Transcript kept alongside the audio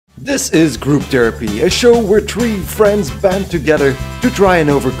This is Group Therapy, a show where three friends band together to try and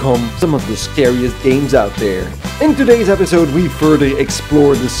overcome some of the scariest games out there. In today's episode, we further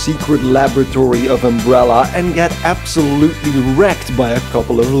explore the secret laboratory of Umbrella and get absolutely wrecked by a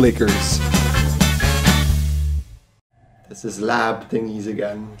couple of lickers. This is lab thingies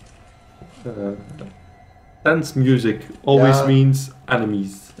again. Tense music always means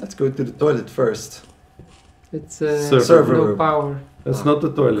enemies. Let's go to the toilet first. It's server no room. Power. That's not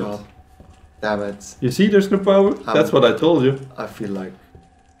the toilet. God. Damn it. You see there's no power? That's what I told you. I feel like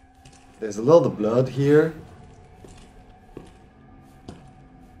there's a lot of blood here.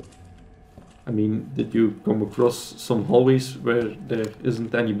 I mean, did you come across some hallways where there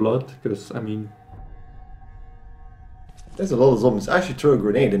isn't any blood? Because, I mean... There's a lot of zombies. I should throw a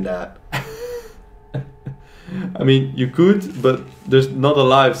grenade in that. I mean, you could, but there's not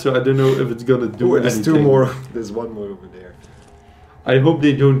alive, so I don't know if it's gonna do anything. There's two more. There's one more over there. I hope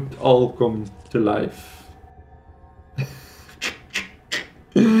they don't all come to life.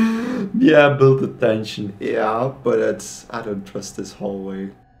 Yeah, build the tension. Yeah, but I don't trust this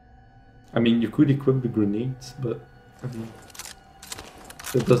hallway. I mean, you could equip the grenades, but I mean,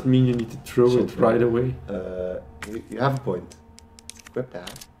 that doesn't mean you need to throw it right away. You have a point. Equip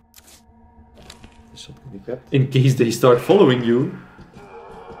that. The shotgun equipped. In case they start following you.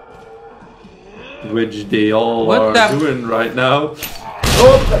 Which they all are doing right now.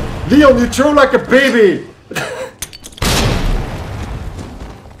 Oh, Leon, you throw like a baby!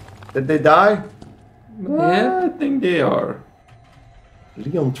 Did they die? Yeah, I think they are.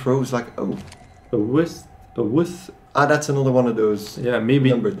 Leon throws like, oh. A whisk. Ah, that's another one of those. Yeah,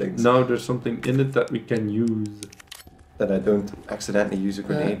 maybe number things. now there's something in it that we can use. That I don't accidentally use a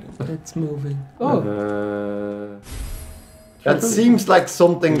grenade. It's moving. Oh. That seems like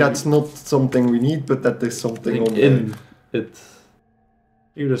something that's not something we need, but that there's something on in it.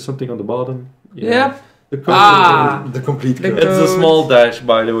 Here there's something on the bottom. Yeah. The code. The complete code. It's a small dash,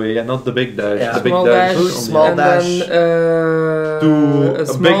 by the way, and not the big dash. Yeah. The big Small dash. dash, small dash. Then,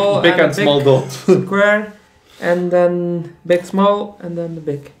 a big and small dot. Square, and then big small, and then the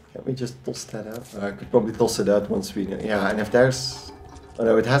big. Can we just toss that out? I could probably toss it out once we... Yeah, and if there's... Oh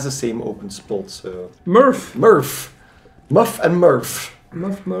no, it has the same open spot, so... Murph! Muff and Murph.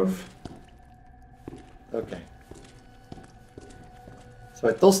 Murph. Okay. So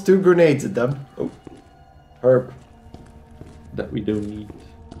I tossed 2 grenades at them. Oh. Herb. That we don't need.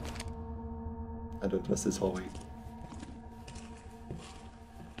 I don't trust this hallway.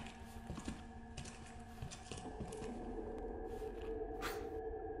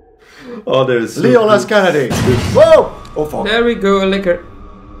 Oh, there's... Leon S. Kennedy! Whoa! Oh fuck. There we go, a liquor.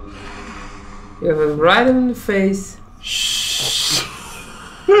 You have it right in the face. Shh.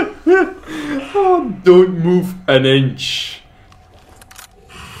 Oh, don't move an inch.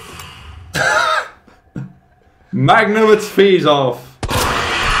 Magnum its face off.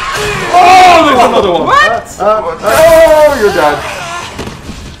 Oh, there's another one. What? Oh, you're dead.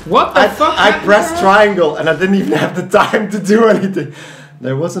 What the fuck? I pressed triangle and I didn't even have the time to do anything.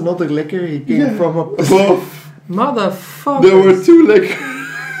 There was another liquor, he came from up above. Motherfucker. There were 2 lickers.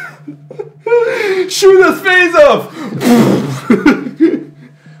 Shoot his face off!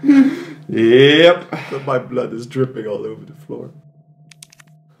 Yep. But my blood is dripping all over the floor.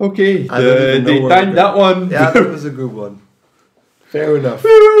 Okay, they they timed that one. Yeah, that was a good one. Fair enough. We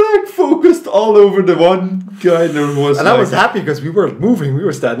were like focused all over the one guy. And I was happy because we weren't moving, we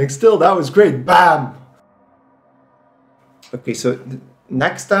were standing still. That was great. Bam! Okay, so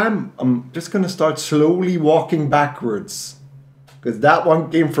next time I'm just gonna start slowly walking backwards. Because that one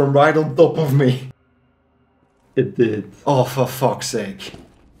came from right on top of me. It did. Oh, for fuck's sake.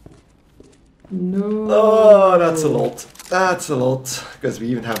 No. Oh, that's a lot. That's a lot. Because we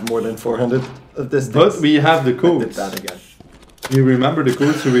even have more than 400 of this. But we have the I did codes. that again. We remember the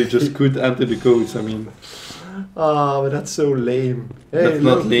codes, so we just could enter the codes. I mean... Oh, but that's so lame. Hey, That's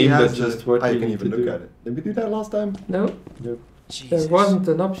not lame, that's has just what I you can need even to look do. at it. Did we do that last time? No. Nope. There wasn't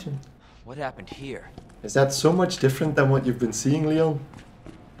an option. What happened here? Is that so much different than what you've been seeing, Leon?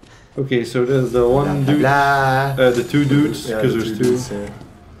 Okay, so there's the one dude, the 2 dudes, because there's 2. Dudes, yeah.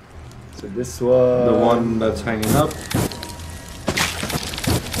 So this one... The one that's hanging up.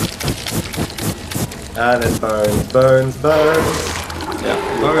 And it burns. Yeah.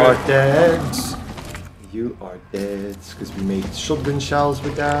 You are dead. You are dead. Because we made shotgun shells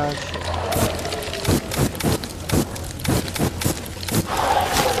with that.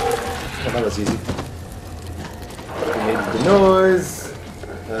 Oh, that was easy. We made the noise.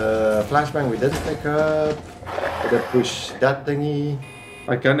 Flashbang we didn't pick up. We did push that thingy.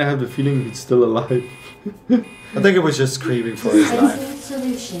 I kinda have the feeling he's still alive. I think it was just screaming for his life.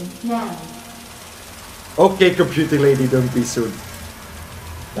 solution now. Okay, computer lady, don't be so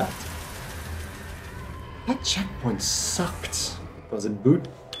bad. That checkpoint sucked. Was it boot?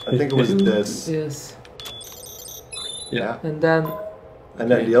 I think it was this. Yes. Yeah. And then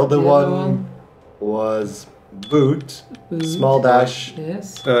The other one was boot, small dash.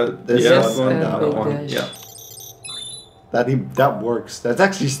 Yes. This yes, one, and that big one. dash. Yeah. That works. That's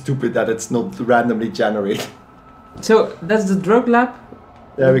actually stupid that it's not randomly generated. So that's the drug lab.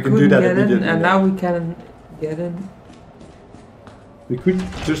 Yeah, we can do couldn't that get in, immediately. and now we can get in. We could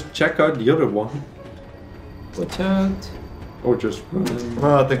just check out the other one. Watch out. Or just run in.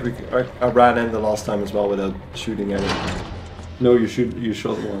 Well, I think I ran in the last time as well without shooting anything. No, you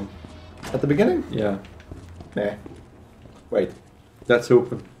shot one. At the beginning? Yeah. Nah. Wait. That's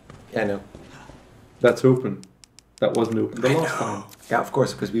open. Yeah, no. That's open. That wasn't open the last time. Yeah, of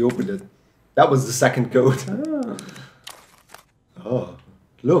course, because we opened it. That was the second code. Ah. Oh,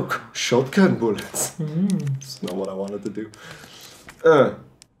 look, shotgun bullets. That's not what I wanted to do.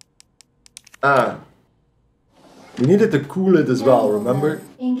 We needed to cool it as well, remember?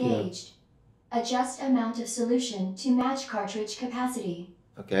 Engaged. Adjust amount of solution to match cartridge capacity.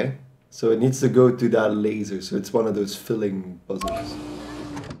 Okay, so it needs to go to that laser, so it's one of those filling puzzles.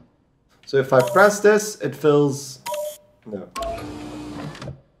 So if I press this, it fills... No.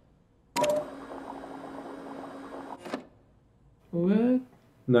 What?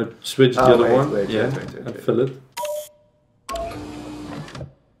 Now switch the Oh, other wait, one. wait, Yeah. wait, And fill it.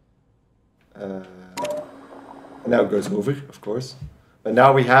 And now it goes over, of course. But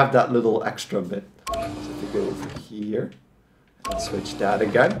now we have that little extra bit. So if we go over here and switch that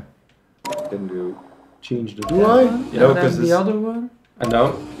again, then do... Change the Do I? Yeah. No, And then because the other one. And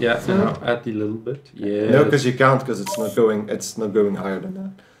now, yeah, So- and now add the little bit. Yeah. No, because you can't, because it's not going higher than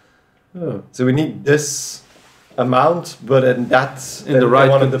that. Oh. So we need this amount, but in that In the right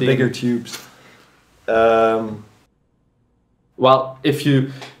one of the container. bigger tubes. Well, if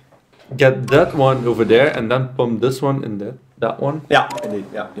you get that one over there and then pump this one in that one. Yeah, indeed.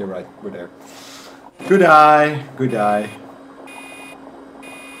 Yeah, you're right. We're there. Good eye. Good eye.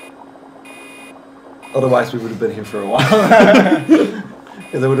 Otherwise, we would have been here for a while.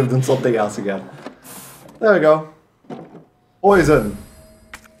 Because I would have done something else again. There we go. Poison.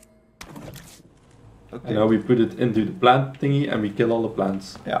 Okay. And now we put it into the plant thingy and we kill all the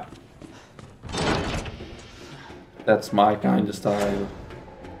plants. Yeah. That's my kind of style.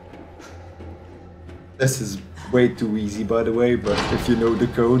 This is way too easy, by the way, but if you know the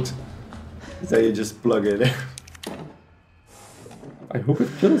code, then you just plug it in. I hope it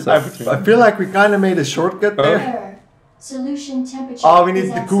kills I everything. feel like we kind of made a shortcut there. Error. Solution temperature Oh, we need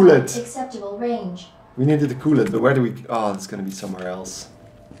is to cool outside it. acceptable range. We needed to cool it, but where do we... Oh, it's gonna be somewhere else.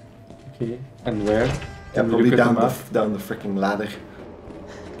 Okay, and where? Yeah, Can we probably look at down the map? down the freaking ladder.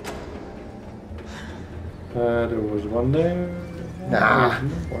 There was one there. Nah.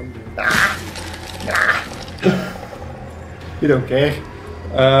 One there. You don't care.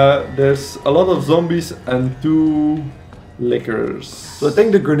 There's a lot of zombies and 2 lickers. So I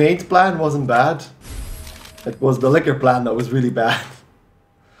think the grenade plan wasn't bad. It was the liquor plan that was really bad.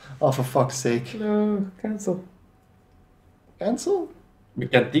 Oh, for fuck's sake. No, cancel. Cancel? We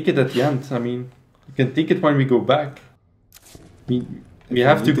can take it at the end. I mean, we can take it when we go back. We we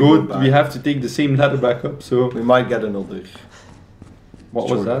have to need to go. go back. We have to take the same ladder back up. So We might get another. what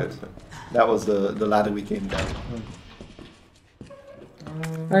was that? shortcut. That was the ladder we came down.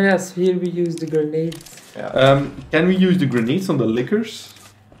 Oh yes, here we use the grenades. Yeah. Can we use the grenades on the lickers?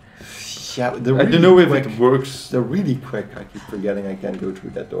 Yeah, they're I really don't know if quick. it works. They're really quick. I keep forgetting I can't go through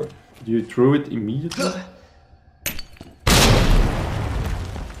that door. Do you throw it immediately?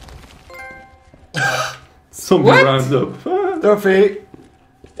 Something What? round up. Trophy!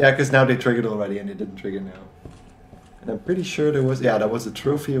 Yeah, because now they triggered already and they didn't trigger now. And I'm pretty sure there was... Yeah, that was a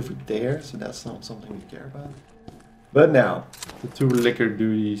trophy over there, so that's not something we care about. But now, The 2 liquor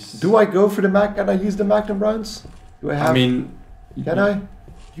duties. do I go for the Mac? Can I use the Magnum rounds? Do I have... I mean, can I?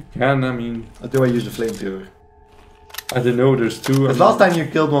 You can. I mean, Or do I use the flamethrower? I don't know. There's 2. Because last time you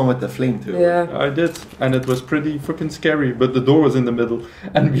killed one with the flamethrower. Yeah. I did, and it was pretty fucking scary, but the door was in the middle,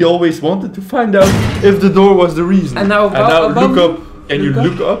 and we always wanted to find out if the door was the reason. And now above look you? up. Can you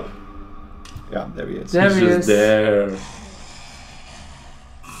Look look up? Yeah, there he is. There He's he just is. there.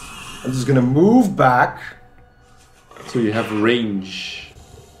 I'm just gonna move back. So you have range.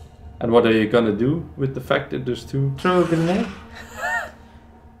 And what are you gonna do with the fact that there's 2? Throw a grenade.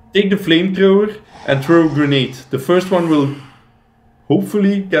 Take the flamethrower and throw a grenade. The first one will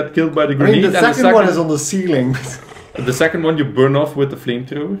hopefully get killed by the I grenade, mean, the and second one is on the ceiling. the second one you burn off with the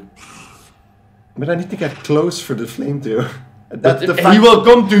flamethrower. But I need to get close for the flamethrower. That's the He fact. will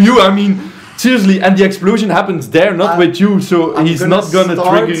come to you, I mean, seriously, and the explosion happens there, not with you, so I'm he's gonna not gonna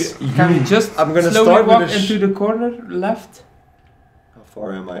start- trigger Can we you. just I'm gonna slowly start with walk a into the corner left? How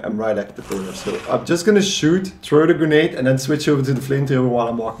far am I? I'm right at the corner, so I'm just gonna shoot, throw the grenade, and then switch over to the flamethrower while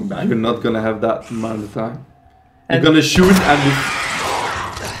I'm walking back. You're not gonna have that amount of time. You're And- gonna shoot and you...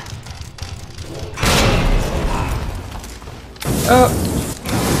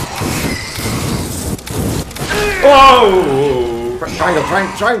 Whoa!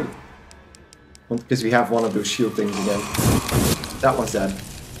 Triangle! Because we have one of those shield things again. That one's dead.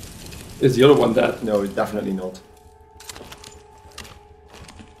 Is the other one dead? No, definitely not.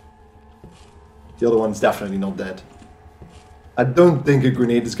 The other one's definitely not dead. I don't think a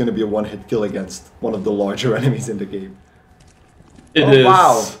grenade is going to be a one-hit kill against one of the larger enemies in the game. It Oh, is.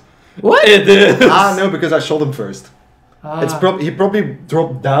 wow. What? It is! Ah, no, because I shot him first. It's he probably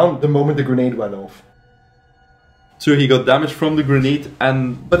dropped down the moment the grenade went off. So he got damage from the grenade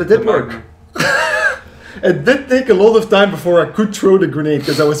and... But it did the work. magma. It did take a lot of time before I could throw the grenade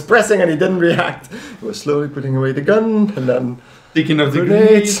because I was pressing and he didn't react. I was slowly putting away the gun and then Taking out the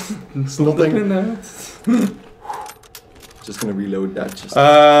grenade. grenade. It's nothing. Grenade. Just gonna reload that. Just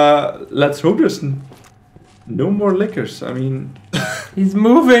Let's hope there's no more lickers. I mean, He's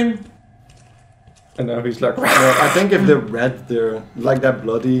moving. and now he's like, no, I think if they're red, they're like that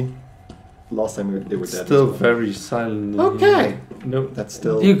bloody. Last time they were dead. still as well. very silent. Okay. No. That's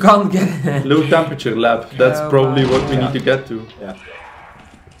still. You can't get it. Low temperature lab. That's Oh probably my what we God. need to get to. Yeah.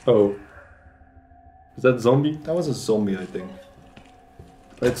 Oh. Is that zombie? That was a zombie, I think.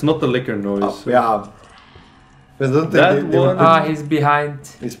 It's not the liquor noise. Oh, yeah. But I don't think That they one- Ah, he's behind.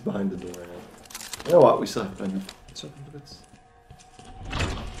 He's behind the door right now. You know what? We still have plenty of bullets.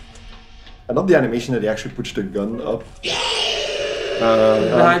 I love the animation that he actually puts the gun up.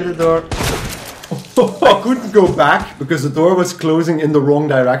 Behind the door. I couldn't go back because the door was closing in the wrong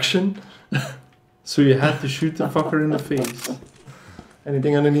direction. So you had to shoot the fucker in the face.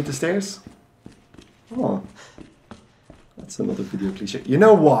 Anything underneath the stairs? Oh. That's another video cliche. You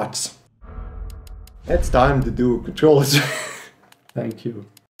know what? It's time to do controllers. Thank you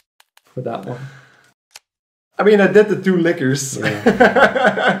for that one. I mean, I did the 2 lickers.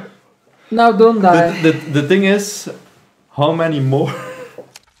 Yeah. Now don't die. The thing is, how many more?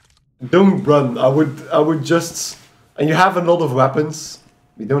 Don't run. I would just. And you have a lot of weapons.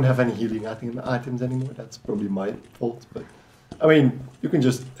 We don't have any healing items anymore. That's probably my fault. But I mean, you can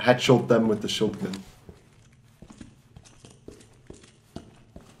just headshot them with the shotgun.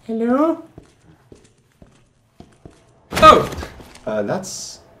 Hello? Oh!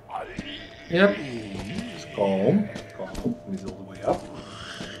 That's Yep. calm. Calm. He's all the way up.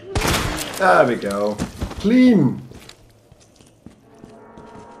 There we go. Clean.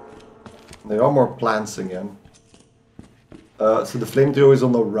 There are more plants again. So the flamethrower is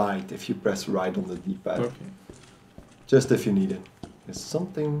on the right if you press right on the D-pad. Okay. Just if you need it. There's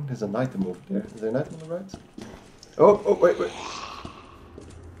an item over there. Is there an item on the right? Oh, wait.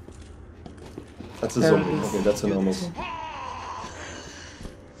 That's a There zombie. it is. Okay, that's a normal.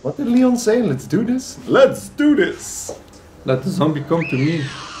 What did Leon say? Let's do this? Let's do this! Let the zombie come to me.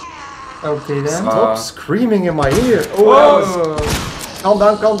 Okay then. Stop screaming in my ear! Oh, Whoa!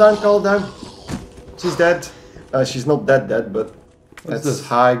 calm down. She's dead. She's not dead, but that's this?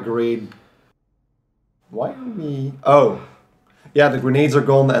 high grade. Why are we... Oh. Yeah, the grenades are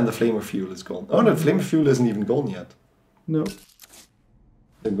gone and the flamer fuel is gone. Oh no, the flamer fuel isn't even gone yet. No.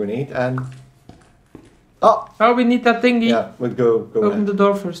 The grenade and... Oh! Oh, we need that thingy. Yeah, we'll go Open ahead. the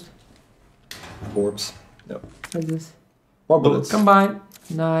door first. Orbs. No. Like this. More bullets. Combine.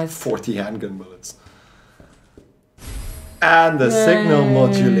 Nice. 40 handgun bullets. And the signal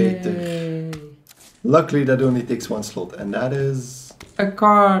modulator. Yay. Luckily that only takes 1 slot, and that is... A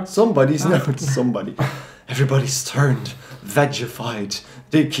card. Somebody's note. Somebody. Everybody's turned. Vegified.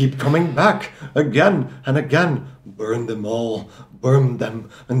 They keep coming back. Again and again. Burn them all. Burn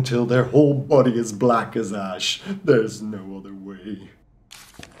them until their whole body is black as ash. There's no other way.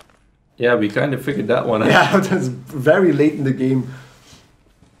 Yeah, we kind of figured that one out. Yeah, that's very late in the game.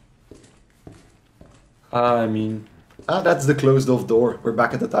 I mean, Ah, that's the closed off door. We're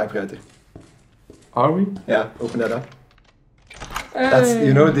back at the typewriter. are we? Yeah, open that up. That's,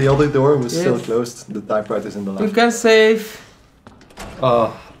 you know, the other door was still Yes. closed. The typewriter's in the You left. can save.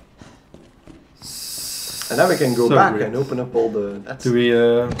 And now we can go so back great. and open up all the... That's, Do we,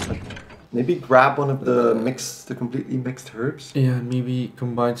 maybe grab one of the completely mixed herbs. yeah, maybe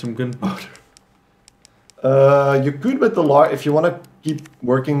combine some gunpowder. You could with the large, if you want to keep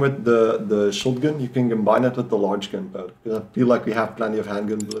working with the shotgun, you can combine it with the large gunpowder. I feel like we have plenty of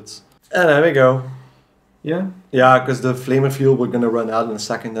handgun bullets. And there we go. Yeah. Yeah, because the flamer fuel we're gonna run out in a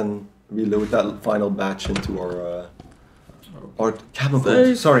second and reload that final batch into our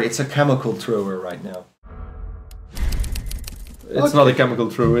chemical. Sorry, it's a chemical thrower right now. It's not a chemical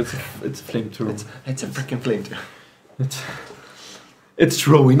thrower. It's a flamethrower. It's a freaking flamethrower. It's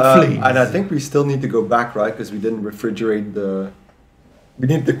throwing flames. And I think we still need to go back, right? Because we didn't refrigerate the. We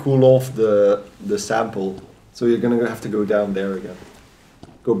need to cool off the sample, so you're gonna have to go down there again.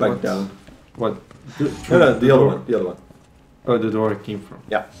 Go back down. What? No, the other one. The other one. Oh, the door it came from.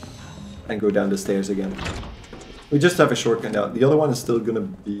 Yeah. And go down the stairs again. We just have a shortcut now. The other one is still gonna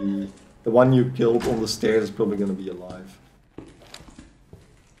be... The one you killed on the stairs is probably gonna be alive.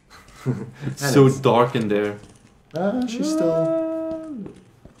 It's so dark in there. She's still...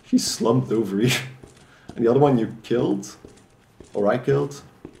 She's slumped over here. And the other one you killed? Or I killed?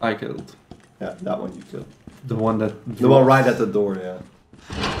 I killed. Yeah, that one you killed. The one that... The one right at the door, yeah.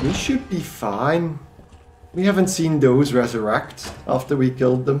 We should be fine. We haven't seen those resurrect after we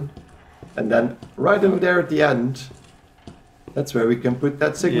killed them. And then right over there at the end, that's where we can put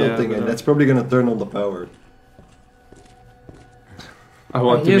that signal thing in. That's probably gonna turn on the power. I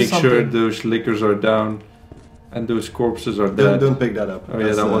want to make sure those lickers are down and those corpses are dead. Don't pick that up. Oh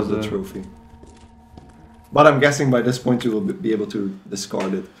yeah, that was the trophy. But I'm guessing by this point you will be able to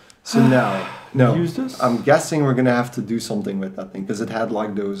discard it. So now, no, use this? I'm guessing we're gonna have to do something with that thing because it had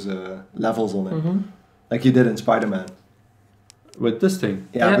like those levels on it, like you did in Spider-Man. With this thing?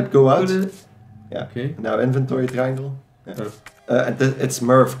 Yeah, but go out. Yeah. Okay. Now inventory triangle. Yeah. Oh. And it's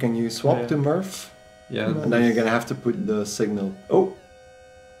Murph. Can you swap to Murph? Yeah. And then you're gonna have to put the signal. Oh,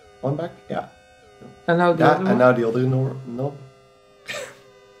 one back. Yeah. And now the other one? And now the other knob.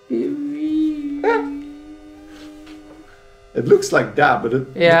 It looks like that, but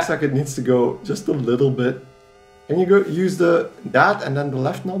it looks like it needs to go just a little bit. Can you go use that and then the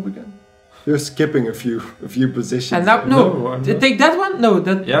left knob again? You're skipping a few positions. And now take that one. No,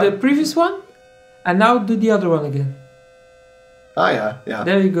 the previous one, and now do the other one again. Ah yeah.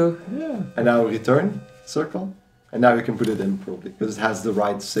 There you go. Yeah. And And now return circle, and now we can put it in probably because it has the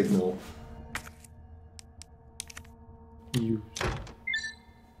right signal. Bloop.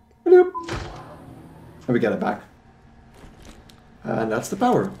 And we get it back. And that's the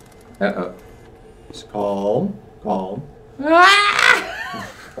power. Just calm.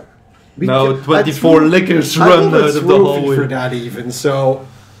 Now 24 lickers run out of the hallway. For that even, so...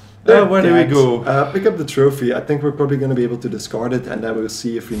 where do we go? Pick up the trophy. I think we're probably going to be able to discard it, and then we'll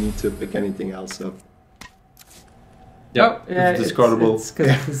see if we need to pick anything else up. Yeah, it's discardable. It's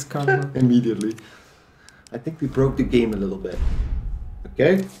discardable. Immediately. I think we broke the game a little bit.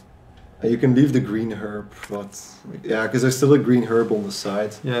 Okay? You can leave the green herb, but... Yeah, because there's still a green herb on the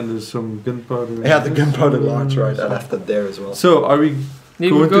side. Yeah, and there's some gunpowder. Yeah, the gunpowder large, right? I left that there as well. So, are we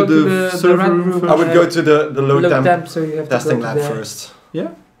going to the server room first? I would go to the low temp so you have testing to go lab to first.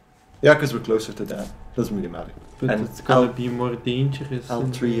 Yeah? Yeah, because we're closer to that. Doesn't really matter. But And it's gonna be more dangerous.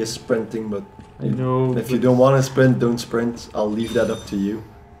 L3 is sprinting, but I know. if you don't want to sprint, don't sprint. I'll leave that up to you.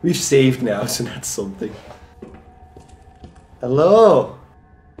 We've saved now, so that's something. Hello!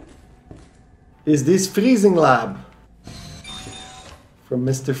 Is this freezing lab? From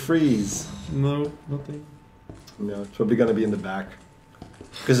Mr. Freeze. No, nothing. No, it's probably gonna be in the back.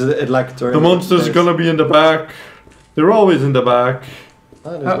 Because it like turns... The monster's gonna be in the back. They're always in the back.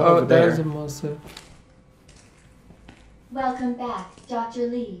 Oh, there's one over there's there. a monster. Welcome back, Dr.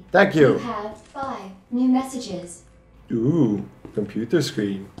 Lee. Thank you. You have 5 new messages. Ooh, computer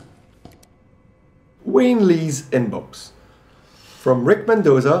screen. Wayne Lee's inbox. From Rick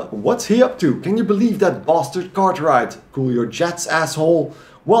Mendoza, what's he up to? Can you believe that bastard Cartwright? Cool your jets, asshole.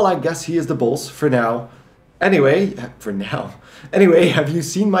 Well, I guess he is the boss, for now. Anyway, Anyway, have you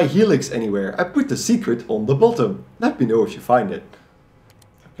seen my helix anywhere? I put the secret on the bottom. Let me know if you find it.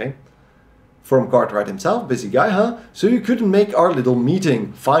 Okay. From Cartwright himself, busy guy, huh? So you couldn't make our little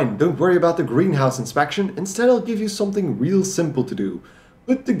meeting. Fine, don't worry about the greenhouse inspection. Instead, I'll give you something real simple to do.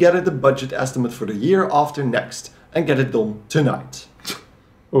 Put together the budget estimate for the year after next. And get it done tonight.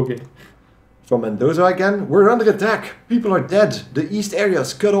 Okay. From Mendoza again, we're under attack. People are dead. The east area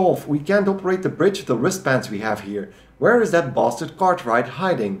is cut off. We can't operate the bridge with the wristbands we have here. Where is that bastard Cartwright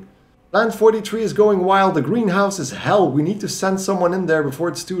hiding? Plant 43 is going wild. The greenhouse is hell. We need to send someone in there before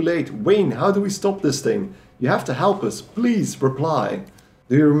it's too late. Wayne, how do we stop this thing? You have to help us. Please reply.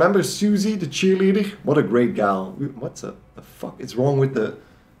 Do you remember Susie, the cheerleader? What a great gal. What the fuck is wrong with the...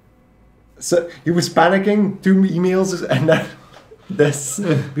 So he was panicking, 2 emails, and then this.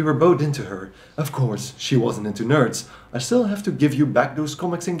 We were both into her. Of course, she wasn't into nerds. I still have to give you back those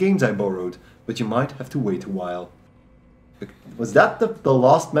comics and games I borrowed, but you might have to wait a while. Was that the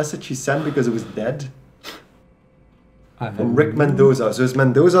last message he sent because it was dead? From Rick Mendoza. So is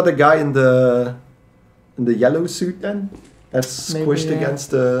Mendoza the guy in the yellow suit then? That's squished against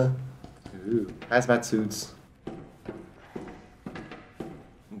the hazmat suits.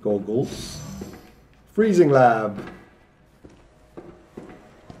 Goggles. Freezing lab.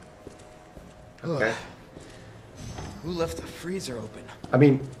 Okay. Who left the freezer open? I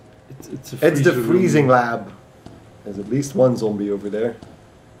mean, it's the freezing lab. There's at least one zombie over there.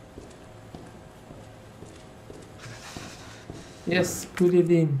 Yes, put it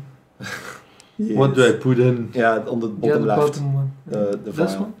in. Yes. What do I put in? Yeah, on the bottom left. Bottom one. The This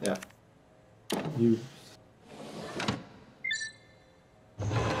vial. one? Yeah. You.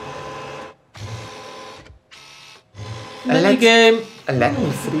 Mini game. Let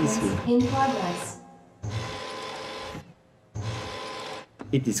me freeze you. In progress.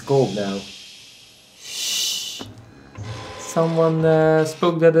 It is cold now. Someone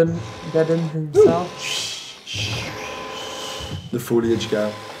spoke that in himself. The foliage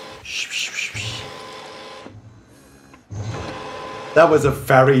guy. That was a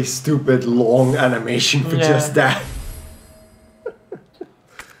very stupid long animation for just that.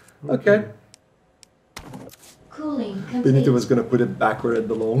 Okay. Cooling complete. Benito was gonna put it back where it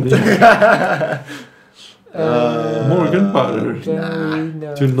belonged. More gunpowder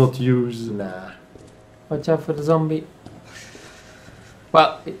No. to not use. Nah. Watch out for the zombie.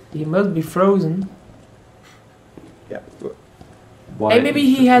 Well, he must be frozen. Yeah. Why? Hey, maybe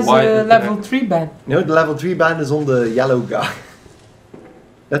he has Why a level 3 band. No, the level 3 band is on the yellow guy.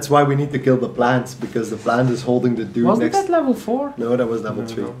 That's why we need to kill the plants, because the plant is holding the dude Wasn't next. that level 4? No, that was level No,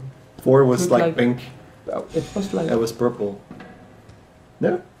 3. no. 4 was Looked like like- pink. It was like... That was purple.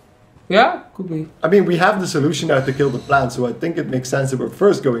 No? Yeah, could be. I mean, we have the solution now to kill the plant, so I think it makes sense that we're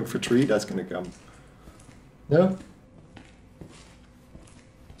first going for 3. That's gonna come. No?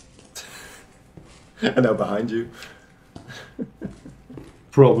 And now behind you.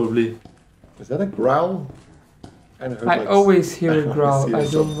 Probably. Is that a growl? Kinda heard I like always hear I a always growl. hear I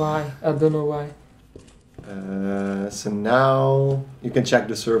some- don't know why. So now you can check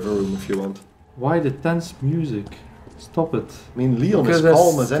the server room if you want. Why the tense music? Stop it. I mean, Leon Because is there's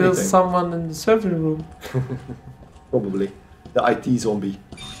calm as still anything. someone in the server room. Probably. The IT zombie.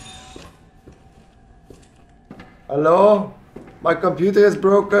 Hello? My computer is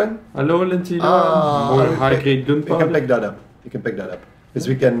broken. Hello, Lindsay. Ah, More you high pick- grade You can gunpowder. pick that up. You can pick that up. Because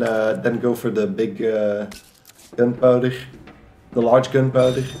we can then go for the big gunpowder. The large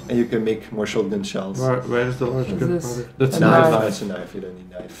gunpowder. And you can make more shotgun shells. Where is the large What is gunpowder? this? That's A a knife. knife. That's a knife. You don't need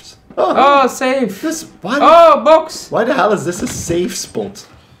knives. Oh, safe! This, why, Oh, box! why the hell is this a safe spot?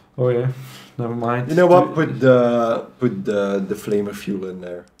 Oh yeah. Never mind. You know what? Put the flamer fuel in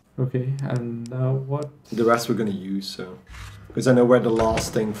there. Okay, and now what? The rest we're gonna use, so. Because I know where the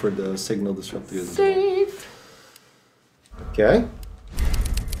last thing for the signal disruptor is. Safe! Okay.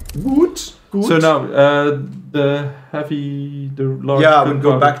 Good. Good. So now, the large Yeah, we'll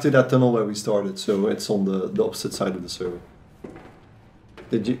go gunpowder. back to that tunnel where we started, so it's on the opposite side of the server.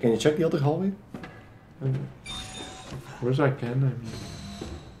 Can you check the other hallway? Of course I can, I mean.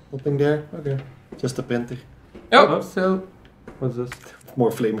 Nothing there? Okay. Just a printer. Oh, Oh. so... What's this? More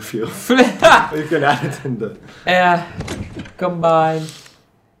flamer fuel. You can add it in the... Yeah, combine.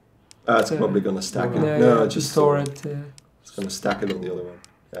 It's probably gonna stack it. Yeah, No, yeah, just store it. It's gonna stack it on the other one.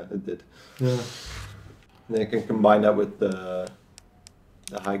 Yeah, it did. Yeah. And then you can combine that with the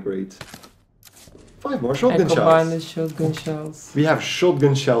high grade. 5 more shotgun And combine shells. the shotgun shells. We have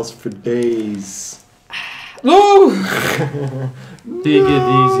shotgun shells for days. Woo! Take it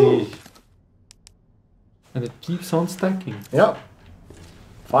easy. And it keeps on stacking. Yeah.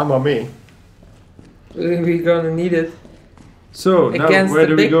 Fine by me. We're gonna need it. So, now Against where the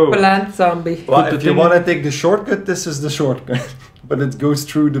do we big go? plant zombie. Well, the if you thing want to in- take the shortcut, this is the shortcut. But it goes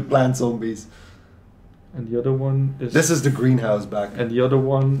through the plant zombies. And the other one is... This is the greenhouse back. And the other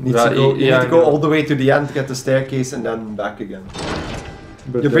one... Needs to go, you need to go all the way to the end, get the staircase, and then back again.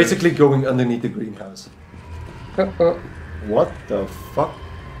 But You're basically going underneath the greenhouse. Uh-oh. What the fuck?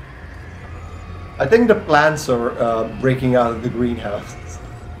 I think the plants are breaking out of the greenhouse.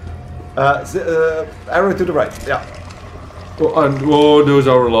 Arrow to the right, yeah. Oh, and, whoa, those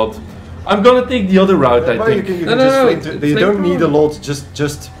are a lot. I'm gonna take the other route, I Well, think. you can No, just no, flame to, you flame don't need a thrower. lot,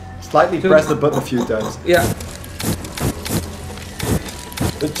 just slightly press the button a few times. Yeah.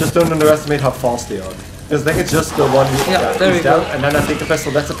 But just don't underestimate how fast they are. Because I think it's just the one you, Yeah, there he's we go. down, and then I think a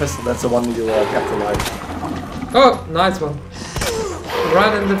pistol, that's the one you kept alive. Oh, nice one.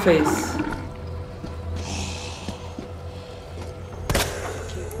 Right in the face.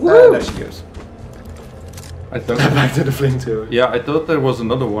 Woo! There she goes. I thought Back to the flamethrower. Yeah, I thought there was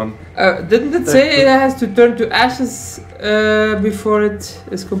another one. Didn't it say it has to turn to ashes before it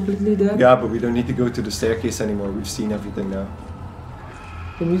is completely dead? Yeah, but we don't need to go to the staircase anymore. We've seen everything now.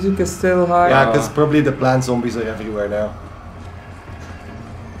 The music is still high. Yeah, because probably the plant zombies are everywhere now.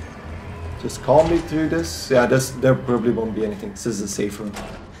 Just calmly through this. Yeah, there probably won't be anything. This is a safe room.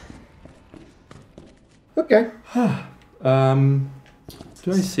 Okay.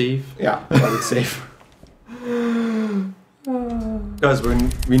 Do I save? Yeah, I would save. Because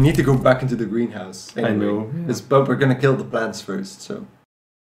we need to go back into the greenhouse. Anyway. I know. Yeah. But we're gonna kill the plants first, so.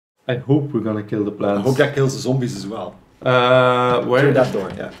 I hope we're gonna kill the plants. I hope that kills the zombies as well. Where? Through that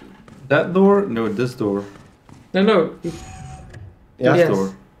door, yeah. That door? No, this door. No. Yeah. This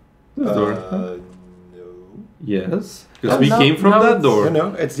door. This door. No. Yes. Because we came from that door.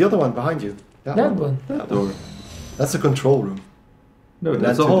 No, it's the other one behind you. That one. That door. That's the control room. No,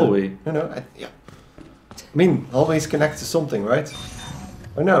 that's a hallway. Yeah. I mean, hallways connect to something, right?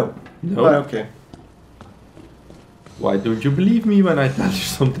 Or no? No. Oh, okay. Why don't you believe me when I tell you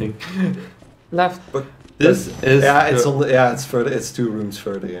something? Left. But this is. Yeah, it's on the. Yeah, it's further. It's 2 rooms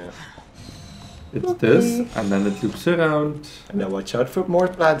further. Yeah. It's this, and then it loops around. And now watch out for more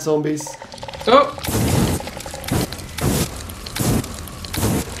plant zombies. Oh!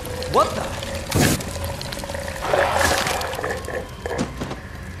 What the?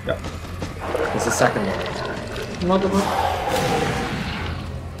 Yeah. There's a second one. Another one.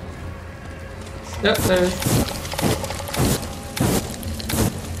 Yep, there is.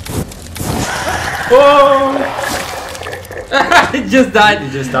 Oh! It just died. You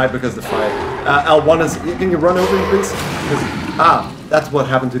just died because the fire. L1 is. Can you run over him, please? That's what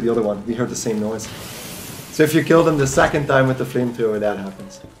happened to the other one. We heard the same noise. So if you kill them the second time with the flamethrower, that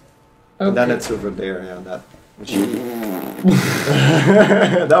happens. Okay. And then it's over there. Yeah, that.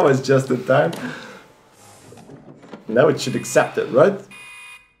 That was just in time. Now it should accept it, right?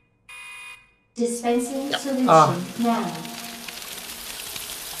 Dispensing solution now.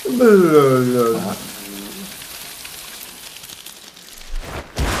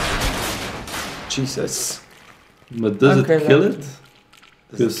 Jesus. But does it kill it?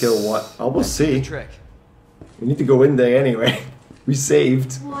 Does it kill what? I will see. Trick. We need to go in there anyway. We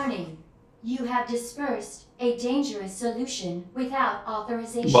saved. Warning. You have dispersed a dangerous solution without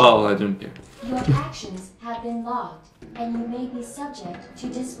authorization. Well, I don't care. Your actions have been logged, and you may be subject to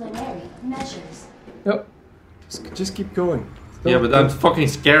disciplinary measures. Yep. Just keep going. Yeah, but I'm fucking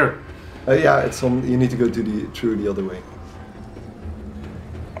scared. Yeah, it's on. You need to go through the other way.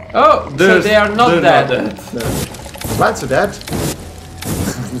 Oh, so they are not dead. No. Plants are dead.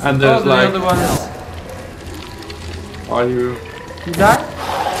 And there's the other one is... Are you? You die?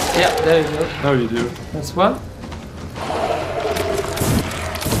 Yeah, there you go. No, you do. That's one.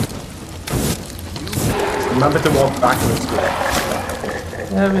 Remember to walk backwards.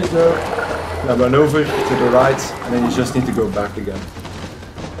 There we go. Now run over to the right, and then you just need to go back again.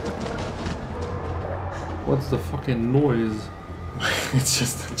 What's the fucking noise? It's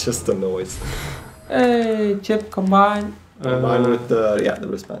just a noise. Hey, chip combine. Combined with the the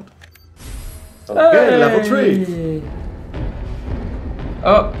wristband. Okay, Hey. level 3.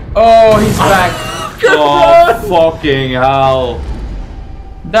 Oh, he's back. Oh, fucking hell.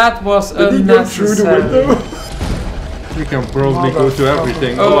 That was Did he go through the unnecessary. window? We can probably go to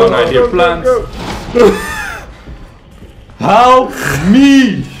everything. Oh, Oh, and I hear go, plants. go. Help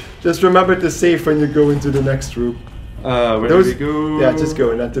me! Just remember to save when you go into the next room. Where do we go? Yeah, just go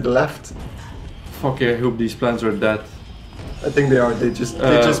and then to the left. Fuck, I hope these plants are dead. I think they are. They just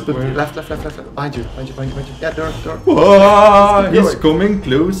put where? left. Behind you. Yeah, door. Oh, Keep he's going. coming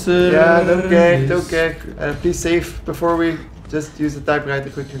closer. Yeah, okay. Please save before we just use the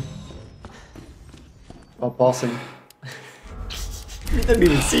typewriter quickly. While passing. You didn't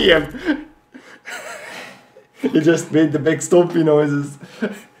even see him. You just made the big stompy noises.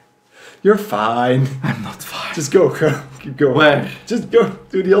 You're fine. I'm not fine. Just go. Keep going. Where? Just go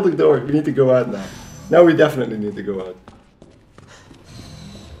to the other door. We need to go out now. Now we definitely need to go out.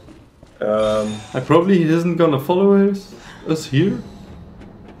 He isn't gonna follow us here.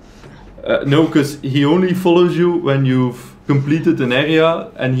 No, because he only follows you when you've completed an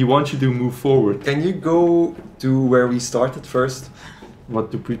area and he wants you to move forward. Can you go to where we started first? What,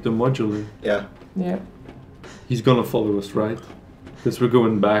 to put the modular? Yeah. Yeah. He's gonna follow us, right? Because we're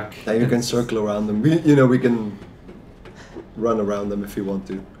going back. Then you can circle around them. We can run around them if you want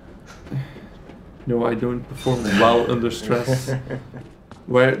to. No, I don't perform well under stress.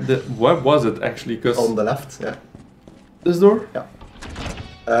 Where was it actually? Cause On the left, yeah. this door? Yeah.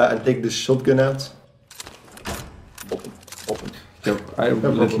 And take the shotgun out. Open. Yep, I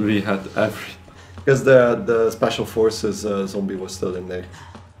literally had every. Because the special forces zombie was still in there.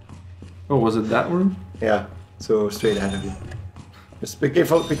 Oh, was it that room? Yeah, so straight ahead of you. Just be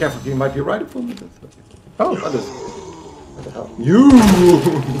careful, he might be right in front of it. Oh, what the hell? You!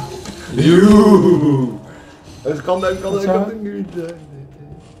 Calm down.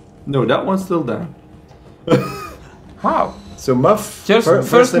 No, that one's still down. How? So Muff. Just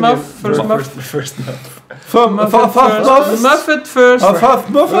first Muff. First Muff. Muff it first.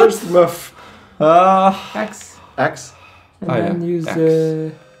 First Muff. X. X. And then use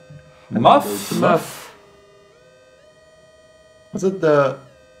Muff. Was it the...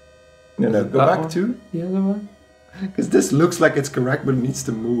 No, go back to... The other one? Because this looks like it's correct, but it needs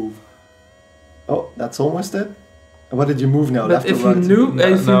to move. Oh, that's almost it. And what did you move now? But Left if or you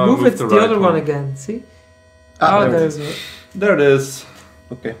right? move, it's the right other one again. See? Ah, oh, there's it. There it is.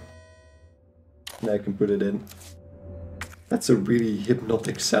 Okay. Now I can put it in. That's a really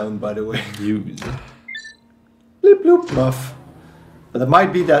hypnotic sound, by the way. Use. Bloop bloop Muff. But it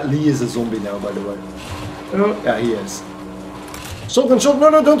might be that Lee is a zombie now, by the way. Oh. Yeah, he is. Shotgun,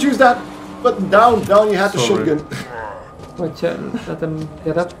 no, don't use that! Button down, you had the shotgun. Watch out, let them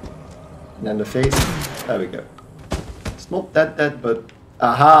get up. And then the face. There we go. It's not that dead, but...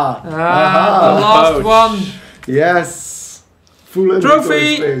 Aha! The last one! Yes! Full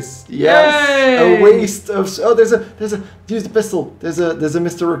Trophy! Space. Yes! Yay! A waste of... Oh, there's a... Use the pistol. There's a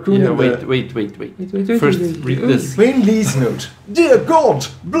Mr. Raccoon in there. Wait. Wait. First, read this. Wayne Lee's note. Dear God!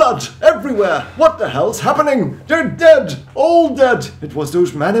 Blood everywhere! What the hell's happening? They're dead! All dead! It was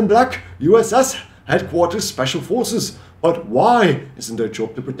those men in black. USS Headquarters Special Forces. But why? Isn't their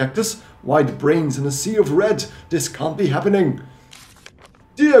job to protect us? Why the brains in a sea of red? This can't be happening.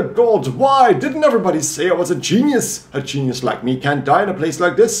 Dear God, why? Didn't everybody say I was a genius? A genius like me can't die in a place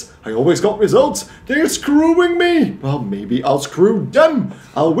like this. I always got results. They're screwing me. Well, maybe I'll screw them.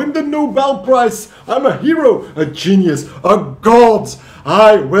 I'll win the Nobel Prize. I'm a hero, a genius, a god.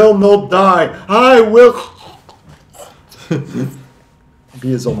 I will not die. I will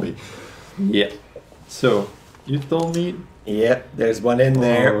be a zombie. Yeah. So, you told me... Yeah, there's one in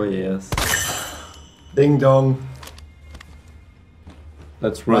there. Oh, yes. Ding dong.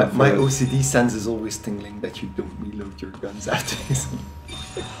 Let's run. My OCD sense is always tingling that you don't reload your guns after this.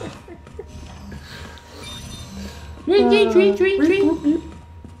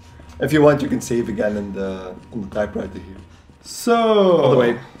 If you want, you can save again on the typewriter here. So...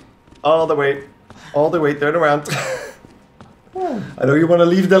 All the way, turn around. I know you want to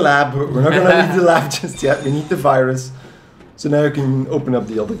leave the lab, but we're not going to leave the lab just yet. We need the virus. So now you can open up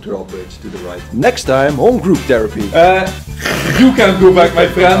the other drawbridge to the right. Next time on Group Therapy. You can go back, my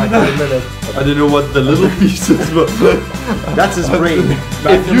friend. I don't know what the little piece is, but... That's his brain.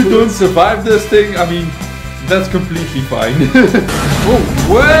 If you don't survive this thing, I mean, that's completely fine. Oh,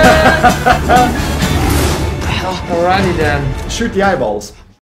 what? Alrighty then. Shoot the eyeballs.